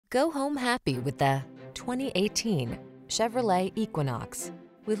Go home happy with the 2018 Chevrolet Equinox.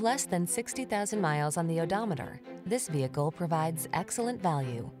 With less than 60,000 miles on the odometer, this vehicle provides excellent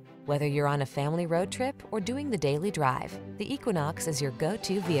value. Whether you're on a family road trip or doing the daily drive, the Equinox is your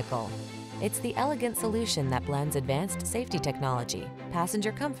go-to vehicle. It's the elegant solution that blends advanced safety technology,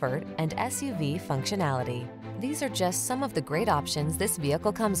 passenger comfort, and SUV functionality. These are just some of the great options this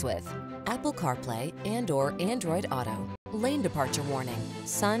vehicle comes with: Apple CarPlay and/or Android Auto, lane departure warning,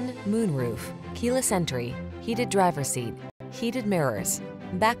 sun, moonroof, keyless entry, heated driver's seat, heated mirrors,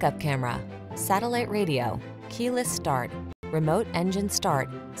 backup camera, satellite radio, keyless start, remote engine start.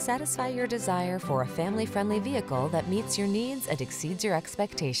 Satisfy your desire for a family-friendly vehicle that meets your needs and exceeds your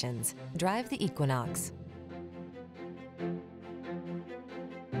expectations. Drive the Equinox.